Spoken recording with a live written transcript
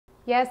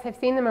Yes, I've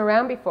seen them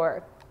around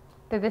before.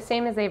 They're the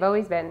same as they've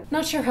always been.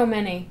 Not sure how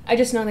many. I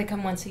just know they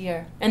come once a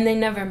year, and they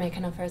never make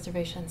enough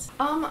reservations.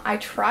 I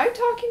tried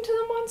talking to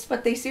them once,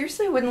 but they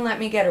seriously wouldn't let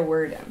me get a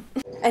word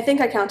in. I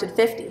think I counted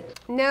 50.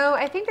 No,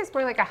 I think it's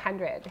more like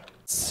 100.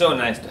 It's so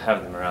nice to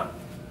have them around.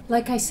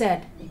 Like I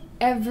said,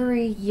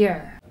 every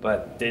year.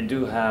 But they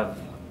do have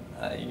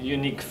a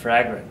unique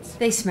fragrance.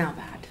 They smell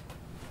bad.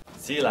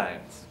 Sea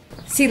lions.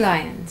 Sea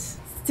lions.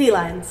 Sea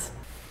lions.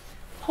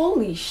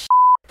 Holy sh**,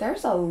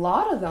 there's a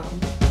lot of them.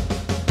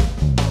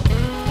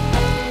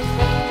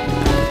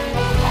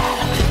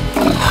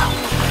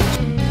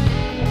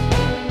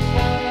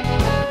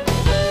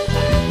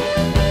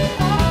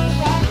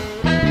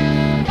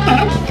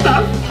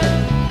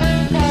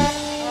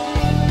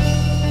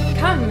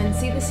 Come and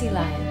see the sea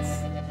lions.